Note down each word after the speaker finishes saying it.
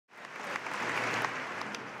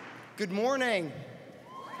Good morning.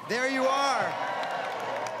 There you are.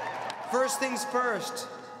 First things first,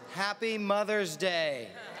 happy Mother's Day.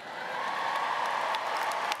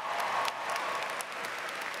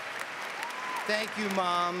 Thank you,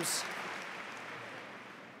 moms.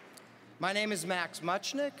 My name is Max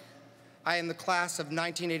Mutchnick. I am the class of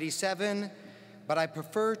 1987, but I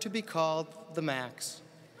prefer to be called the Max.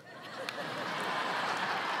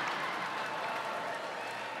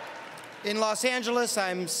 In Los Angeles,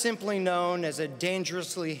 I'm simply known as a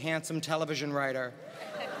dangerously handsome television writer.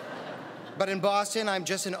 But in Boston, I'm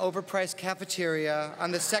just an overpriced cafeteria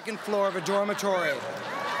on the second floor of a dormitory.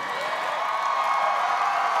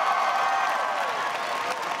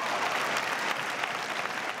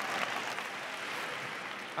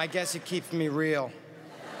 I guess it keeps me real.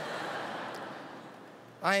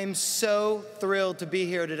 I am so thrilled to be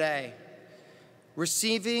here today.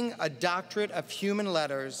 Receiving a doctorate of human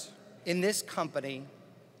letters in this company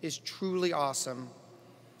is truly awesome.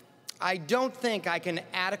 I don't think I can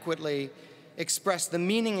adequately express the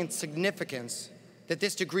meaning and significance that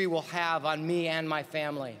this degree will have on me and my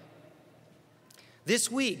family. This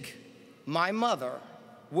week, my mother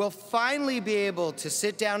will finally be able to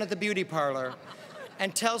sit down at the beauty parlor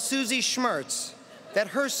and tell Susie Schmertz that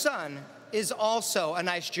her son is also a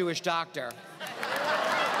nice Jewish doctor.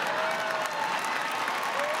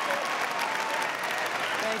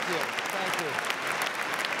 Thank you.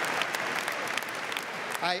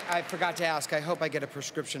 I forgot to ask, I hope I get a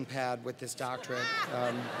prescription pad with this doctorate.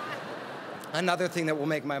 Another thing that will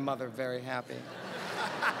make my mother very happy.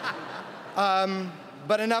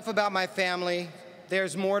 But enough about my family.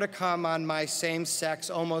 There's more to come on my same-sex,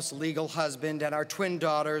 almost legal husband and our twin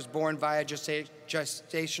daughters born via gestational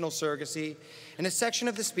surrogacy in a section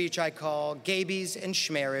of the speech I call Gabies and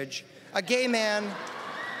Schmarriage. A gay man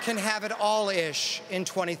can have it all-ish in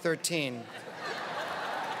 2013.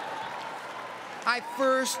 I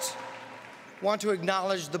first want to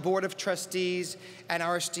acknowledge the Board of Trustees and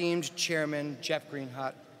our esteemed chairman, Jeff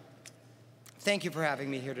Greenhut. Thank you for having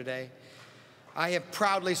me here today. I have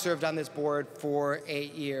proudly served on this board for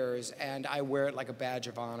 8 years, and I wear it like a badge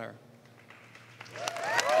of honor.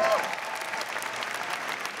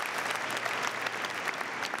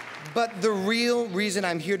 But the real reason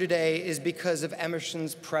I'm here today is because of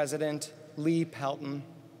Emerson's president, Lee Pelton.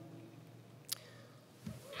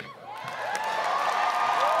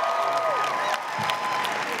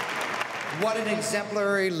 What an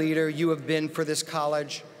exemplary leader you have been for this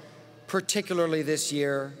college, particularly this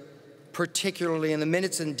year, particularly in the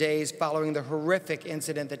minutes and days following the horrific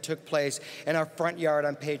incident that took place in our front yard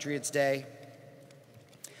on Patriots' Day.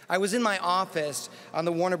 I was in my office on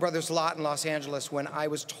the Warner Brothers lot in Los Angeles when I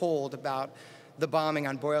was told about the bombing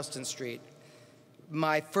on Boylston Street.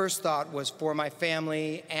 My first thought was for my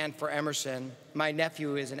family and for Emerson. My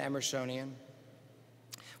nephew is an Emersonian.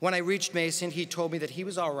 When I reached Mason, he told me that he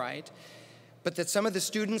was all right, but that some of the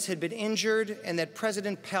students had been injured and that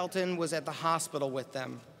President Pelton was at the hospital with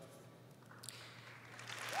them.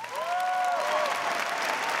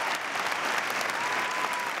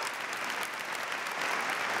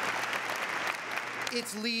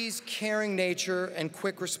 It's Lee's caring nature and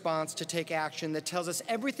quick response to take action that tells us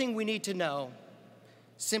everything we need to know.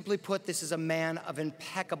 Simply put, this is a man of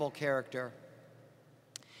impeccable character.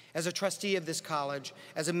 As a trustee of this college,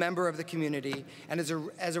 as a member of the community, and as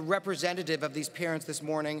a representative of these parents this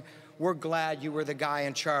morning, we're glad you were the guy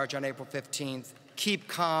in charge on April 15th. Keep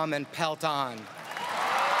calm and pelt on.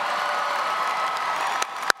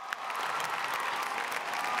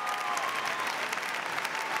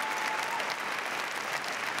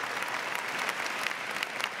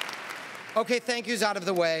 Okay, thank yous out of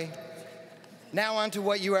the way. Now on to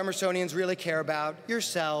what you Emersonians really care about,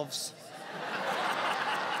 yourselves.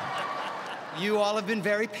 You all have been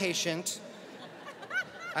very patient.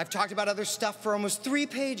 I've talked about other stuff for almost 3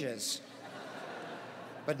 pages.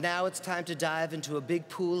 But now it's time to dive into a big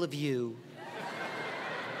pool of you.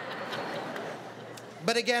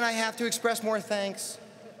 But again, I have to express more thanks.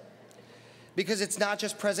 Because it's not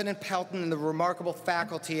just President Pelton and the remarkable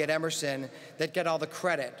faculty at Emerson that get all the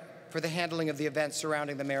credit for the handling of the events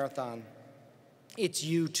surrounding the marathon. It's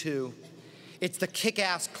you too. It's the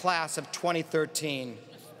kick-ass class of 2013.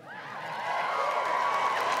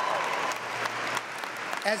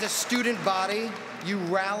 As a student body, you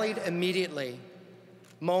rallied immediately.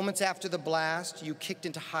 Moments after the blast, you kicked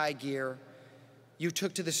into high gear. You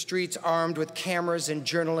took to the streets armed with cameras and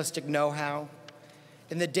journalistic know-how.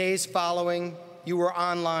 In the days following, you were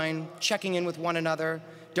online, checking in with one another,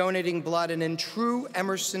 donating blood, and in true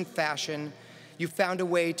Emerson fashion, you found a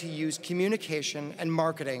way to use communication and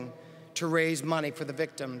marketing to raise money for the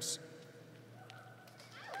victims.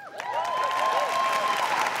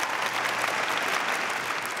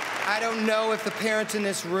 I don't know if the parents in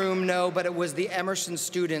this room know, but it was the Emerson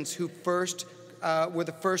students who were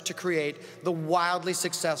the first to create the wildly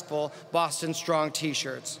successful Boston Strong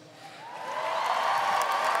t-shirts.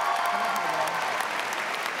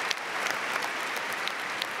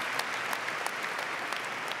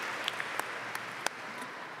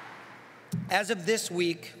 As of this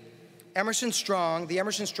week, the Emerson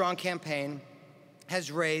Strong campaign has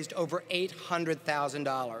raised over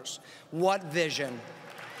 $800,000. What vision?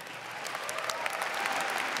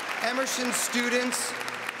 Emerson students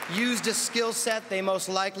used a skill set they most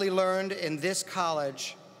likely learned in this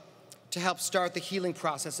college to help start the healing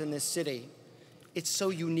process in this city. It's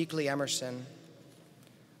so uniquely Emerson.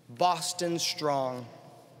 Boston Strong.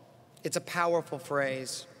 It's a powerful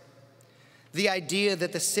phrase. The idea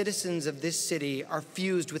that the citizens of this city are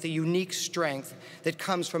fused with a unique strength that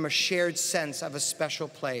comes from a shared sense of a special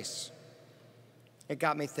place. It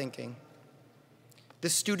got me thinking. The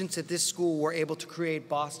students at this school were able to create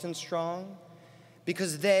Boston Strong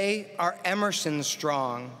because they are Emerson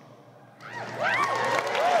Strong.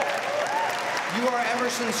 You are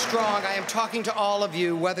Emerson Strong. I am talking to all of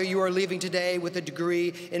you, whether you are leaving today with a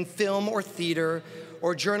degree in film or theater,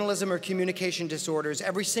 or journalism or communication disorders.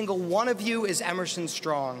 Every single one of you is Emerson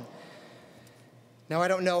Strong. Now, I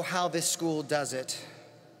don't know how this school does it,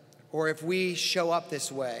 or if we show up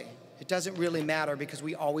this way. It doesn't really matter because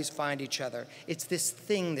we always find each other. It's this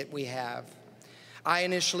thing that we have. I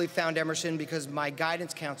initially found Emerson because my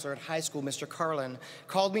guidance counselor at high school, Mr. Carlin,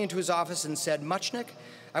 called me into his office and said, "Mutchnick,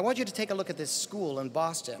 I want you to take a look at this school in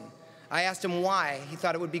Boston." I asked him why he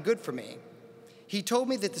thought it would be good for me. He told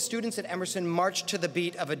me that the students at Emerson marched to the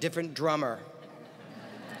beat of a different drummer.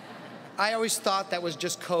 I always thought that was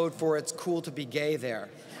just code for it's cool to be gay there.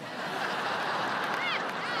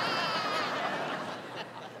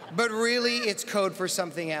 But really, it's code for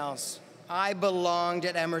something else. I belonged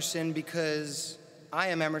at Emerson because I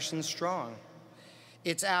am Emerson Strong.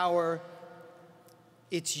 It's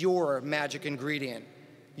your magic ingredient,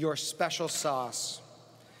 your special sauce.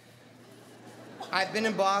 I've been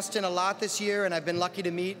in Boston a lot this year, and I've been lucky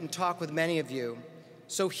to meet and talk with many of you.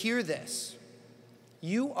 So hear this.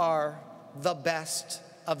 You are the best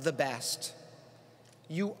of the best.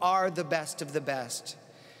 You are the best of the best.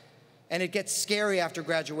 And it gets scary after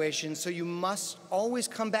graduation, so you must always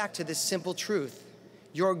come back to this simple truth.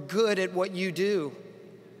 You're good at what you do.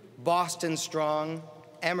 Boston Strong,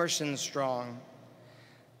 Emerson Strong.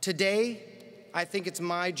 Today, I think it's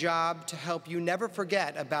my job to help you never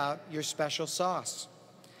forget about your special sauce.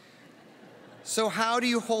 So how do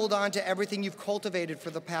you hold on to everything you've cultivated for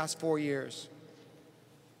the past 4 years?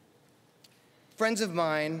 Friends of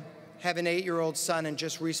mine have an 8-year-old son and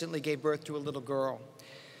just recently gave birth to a little girl.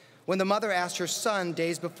 When the mother asked her son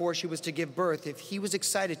days before she was to give birth if he was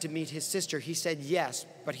excited to meet his sister, he said yes,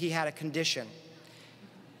 but he had a condition.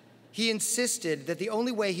 He insisted that the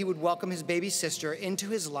only way he would welcome his baby sister into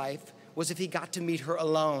his life was if he got to meet her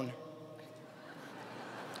alone.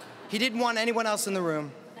 He didn't want anyone else in the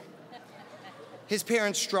room. His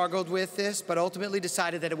parents struggled with this, but ultimately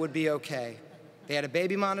decided that it would be okay. They had a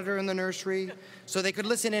baby monitor in the nursery, so they could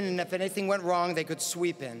listen in, and if anything went wrong, they could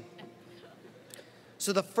sweep in.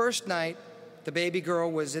 So the first night, the baby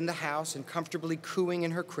girl was in the house and comfortably cooing in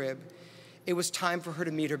her crib. It was time for her to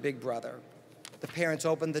meet her big brother. The parents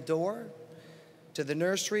opened the door to the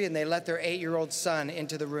nursery, and they let their 8-year-old son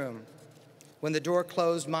into the room. When the door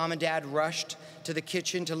closed, Mom and Dad rushed to the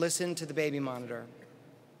kitchen to listen to the baby monitor.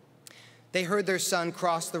 They heard their son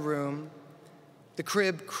cross the room. The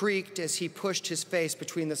crib creaked as he pushed his face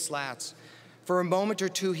between the slats. For a moment or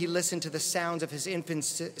two, he listened to the sounds of his infant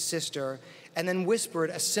sister and then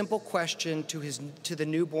whispered a simple question to the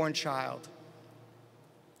newborn child.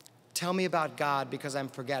 "Tell me about God because I'm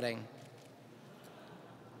forgetting."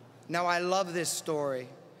 Now, I love this story,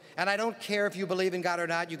 and I don't care if you believe in God or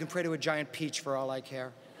not. You can pray to a giant peach for all I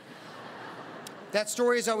care. That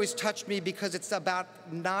story has always touched me because it's about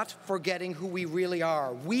not forgetting who we really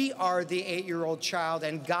are. We are the 8-year-old child,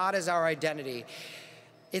 and God is our identity.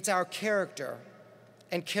 It's our character.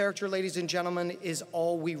 And character, ladies and gentlemen, is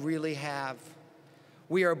all we really have.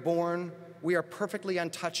 We are born, we are perfectly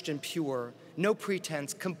untouched and pure, no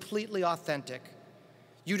pretense, completely authentic.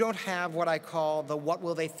 You don't have what I call the "what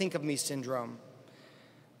will they think of me" syndrome.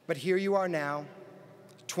 But here you are now,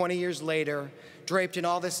 20 years later, draped in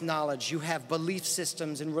all this knowledge. You have belief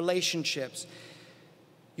systems and relationships.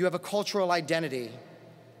 You have a cultural identity.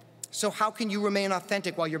 So how can you remain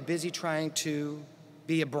authentic while you're busy trying to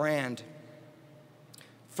be a brand?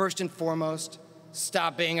 First and foremost,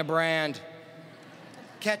 stop being a brand.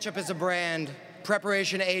 Ketchup is a brand.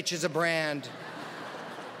 Preparation H is a brand.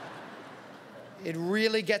 It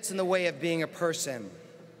really gets in the way of being a person.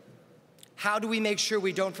 How do we make sure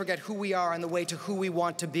we don't forget who we are on the way to who we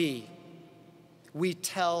want to be? We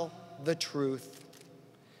tell the truth.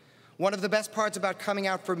 One of the best parts about coming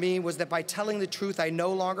out for me was that by telling the truth, I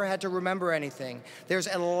no longer had to remember anything. There's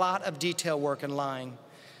a lot of detail work in lying.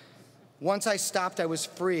 Once I stopped, I was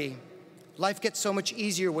free. Life gets so much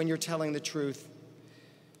easier when you're telling the truth.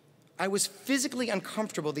 I was physically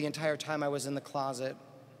uncomfortable the entire time I was in the closet.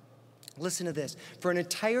 Listen to this. For an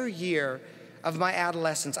entire year of my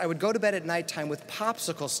adolescence, I would go to bed at nighttime with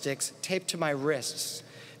popsicle sticks taped to my wrists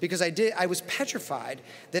because I was petrified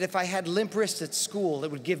that if I had limp wrists at school,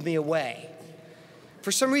 it would give me away.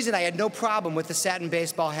 For some reason, I had no problem with the satin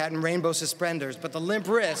baseball hat and rainbow suspenders, but the limp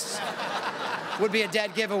wrists would be a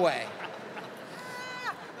dead giveaway.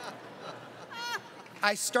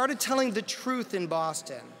 I started telling the truth in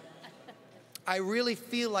Boston. I really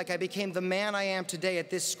feel like I became the man I am today at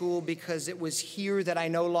this school because it was here that I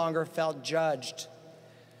no longer felt judged.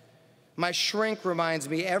 My shrink reminds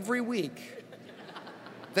me every week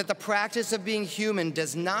that the practice of being human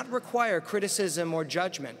does not require criticism or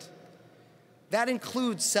judgment. That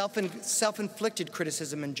includes self-inflicted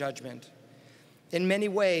criticism and judgment. In many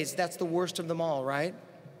ways, that's the worst of them all, right?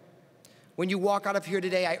 When you walk out of here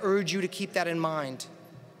today, I urge you to keep that in mind.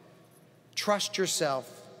 Trust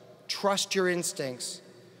yourself. Trust your instincts.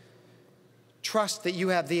 Trust that you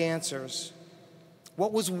have the answers.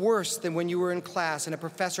 What was worse than when you were in class and a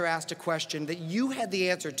professor asked a question that you had the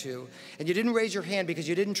answer to, and you didn't raise your hand because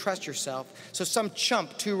you didn't trust yourself, so some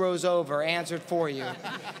chump 2 rows over answered for you,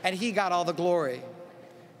 and he got all the glory.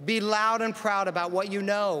 Be loud and proud about what you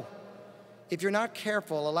know. If you're not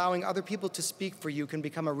careful, allowing other people to speak for you can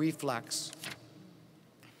become a reflex.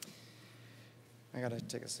 I gotta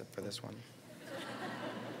take a sip for this one.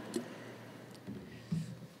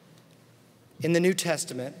 In the New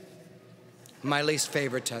Testament, my least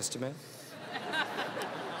favorite testament,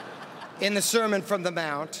 in the Sermon from the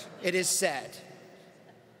Mount, it is said,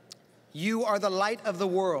 "You are the light of the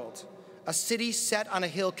world. A city set on a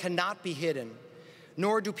hill cannot be hidden,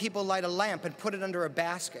 nor do people light a lamp and put it under a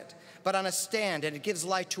basket, but on a stand, and it gives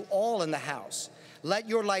light to all in the house. Let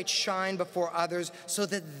your light shine before others so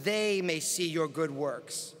that they may see your good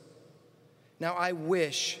works." Now, I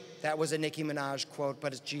wish that was a Nicki Minaj quote,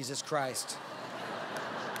 but it's Jesus Christ.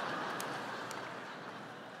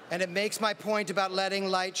 And it makes my point about letting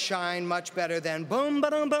light shine much better than boom,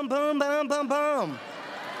 ba-dum, bum, boom, bum, bum, boom.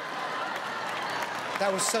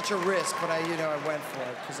 That was such a risk, but I went for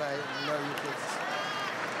it because I know you kids.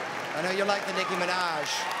 I know you like the Nicki Minaj.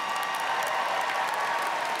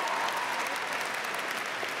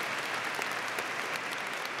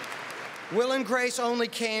 Will and grace only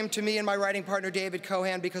came to me and my writing partner, David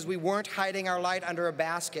Cohan, because we weren't hiding our light under a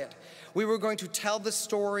basket. We were going to tell the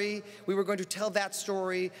story, we were going to tell that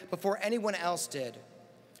story before anyone else did.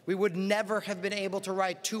 We would never have been able to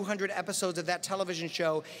write 200 episodes of that television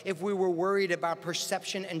show if we were worried about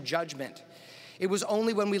perception and judgment. It was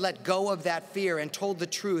only when we let go of that fear and told the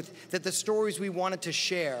truth that the stories we wanted to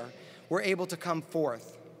share were able to come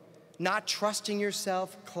forth. Not trusting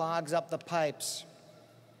yourself clogs up the pipes.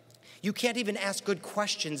 You can't even ask good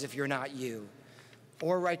questions if you're not you,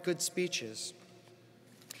 or write good speeches.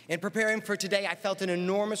 In preparing for today, I felt an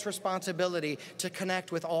enormous responsibility to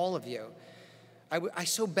connect with all of you. I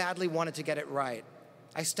so badly wanted to get it right.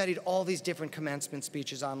 I studied all these different commencement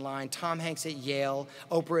speeches online. Tom Hanks at Yale,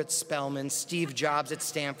 Oprah at Spelman, Steve Jobs at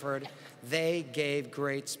Stanford. They gave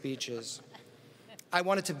great speeches. I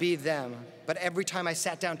wanted to be them, but every time I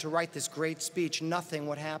sat down to write this great speech, nothing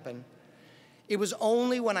would happen. It was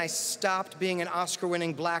only when I stopped being an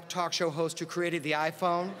Oscar-winning black talk show host who created the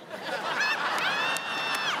iPhone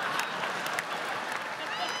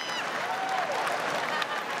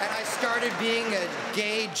and I started being a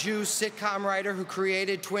gay Jew sitcom writer who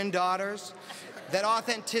created Twin Daughters that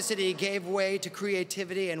authenticity gave way to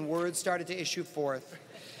creativity and words started to issue forth.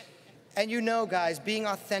 And you know, guys, being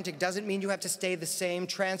authentic doesn't mean you have to stay the same.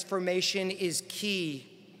 Transformation is key.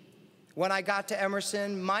 When I got to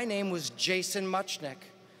Emerson, my name was Jason Mutchnick.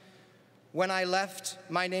 When I left,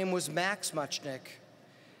 my name was Max Mutchnick.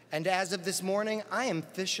 And as of this morning, I am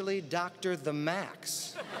officially Dr. The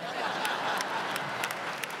Max.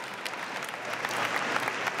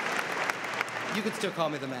 You could still call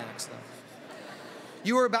me The Max, though.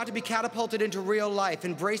 You are about to be catapulted into real life.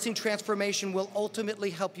 Embracing transformation will ultimately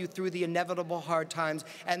help you through the inevitable hard times,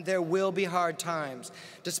 and there will be hard times.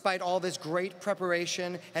 Despite all this great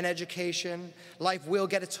preparation and education, life will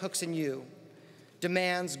get its hooks in you.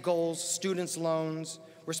 Demands, goals, students' loans,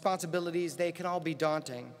 responsibilities, they can all be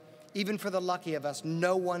daunting. Even for the lucky of us,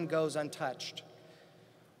 no one goes untouched.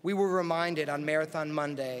 We were reminded on Marathon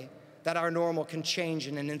Monday that our normal can change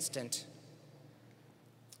in an instant.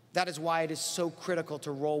 That is why it is so critical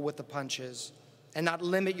to roll with the punches and not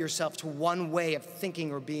limit yourself to one way of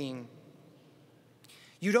thinking or being.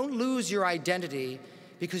 You don't lose your identity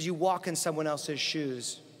because you walk in someone else's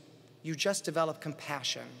shoes. You just develop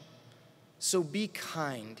compassion. So be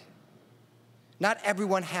kind. Not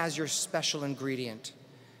everyone has your special ingredient.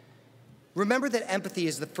 Remember that empathy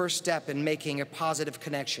is the first step in making a positive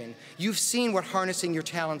connection. You've seen what harnessing your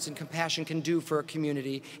talents and compassion can do for a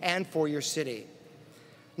community and for your city.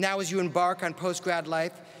 Now, as you embark on post-grad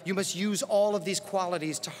life, you must use all of these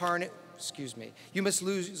qualities to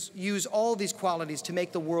use all these qualities to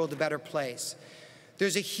make the world a better place.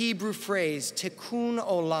 There's a Hebrew phrase, tikkun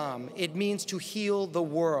olam. It means to heal the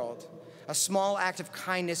world. A small act of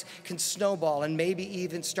kindness can snowball and maybe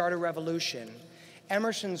even start a revolution.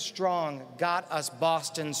 Emerson Strong got us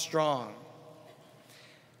Boston strong.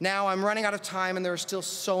 Now, I'm running out of time, and there are still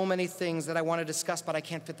so many things that I want to discuss, but I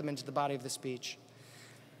can't fit them into the body of the speech.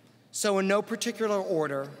 So in no particular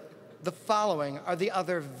order, the following are the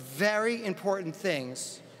other very important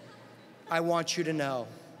things I want you to know.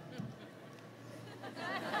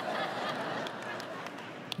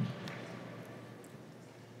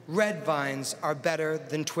 Red vines are better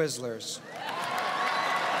than Twizzlers.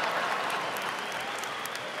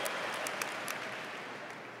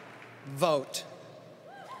 Vote.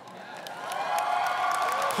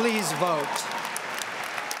 Please vote.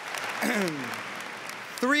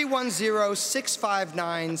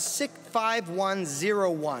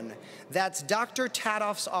 310-659-5101. That's Dr.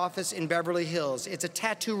 Tatoff's office in Beverly Hills. It's a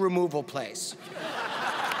tattoo removal place.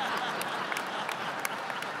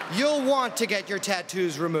 You'll want to get your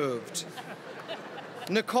tattoos removed.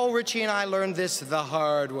 Nicole Richie and I learned this the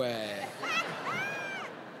hard way.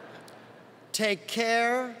 Take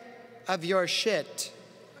care of your shit.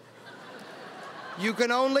 You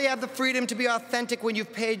can only have the freedom to be authentic when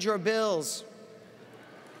you've paid your bills.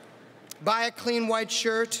 Buy a clean white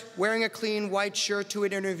shirt. Wearing a clean white shirt to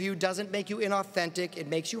an interview doesn't make you inauthentic. It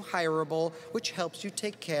makes you hireable, which helps you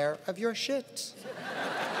take care of your shit.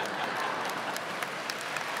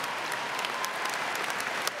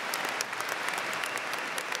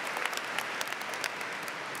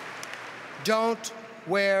 Don't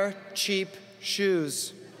wear cheap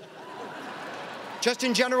shoes. Just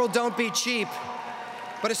in general, don't be cheap,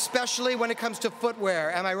 but especially when it comes to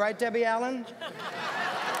footwear. Am I right, Debbie Allen?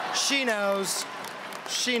 She knows.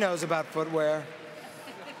 She knows about footwear.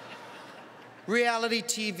 Reality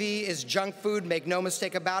TV is junk food. Make no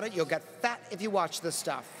mistake about it. You'll get fat if you watch this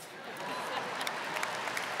stuff.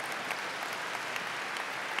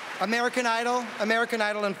 American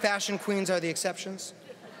Idol and Fashion Queens are the exceptions.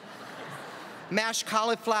 Mashed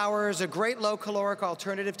cauliflower is a great low-caloric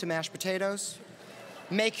alternative to mashed potatoes.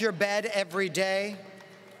 Make your bed every day.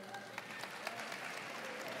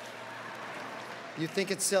 You think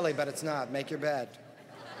it's silly, but it's not. Make your bed.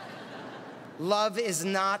 Love is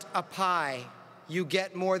not a pie. You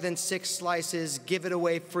get more than 6 slices. Give it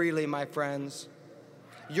away freely, my friends.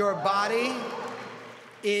 Your body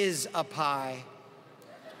is a pie.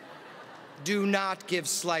 Do not give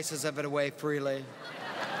slices of it away freely.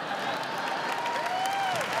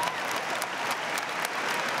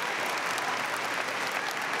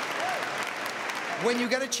 When you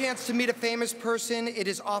get a chance to meet a famous person, it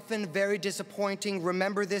is often very disappointing.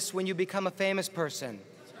 Remember this when you become a famous person.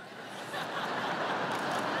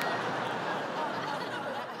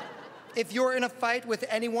 If you're in a fight with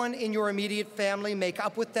anyone in your immediate family, make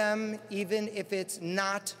up with them, even if it's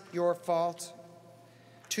not your fault.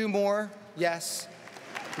 2 more, yes.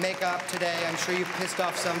 Make up today. I'm sure you've pissed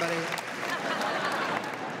off somebody.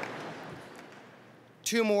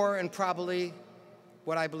 2 more, and probably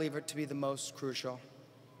what I believe it to be the most crucial.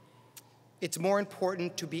 It's more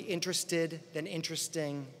important to be interested than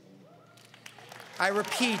interesting. I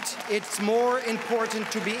repeat, it's more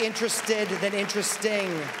important to be interested than interesting.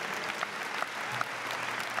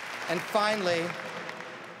 And finally,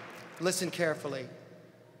 listen carefully.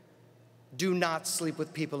 Do not sleep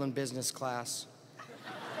with people in business class.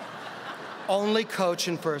 Only coach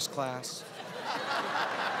in first class.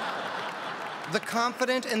 The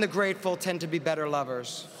confident and the grateful tend to be better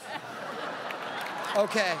lovers.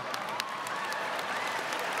 Okay.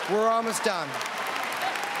 We're almost done.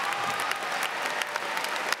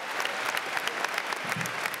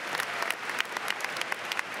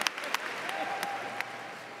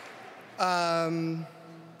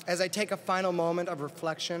 As I take a final moment of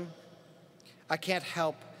reflection, I can't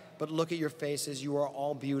help but look at your faces. You are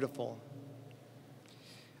all beautiful.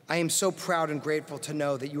 I am so proud and grateful to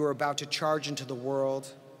know that you are about to charge into the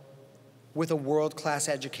world with a world-class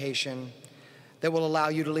education that will allow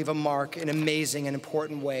you to leave a mark in amazing and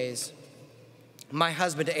important ways. My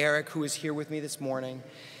husband, Eric, who is here with me this morning,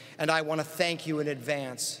 and I want to thank you in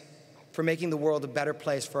advance for making the world a better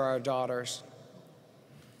place for our daughters.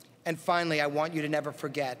 And finally, I want you to never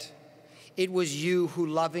forget, it was you who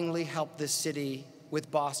lovingly helped this city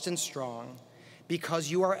with Boston Strong because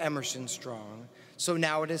you are Emerson Strong. So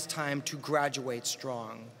now it is time to graduate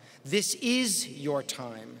strong. This is your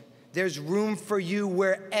time. There's room for you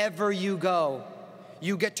wherever you go.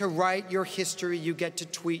 You get to write your history. You get to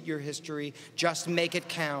tweet your history. Just make it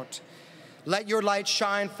count. Let your light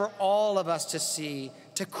shine for all of us to see.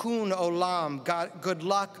 Tikkun olam. God, good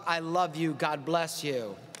luck. I love you. God bless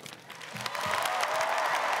you.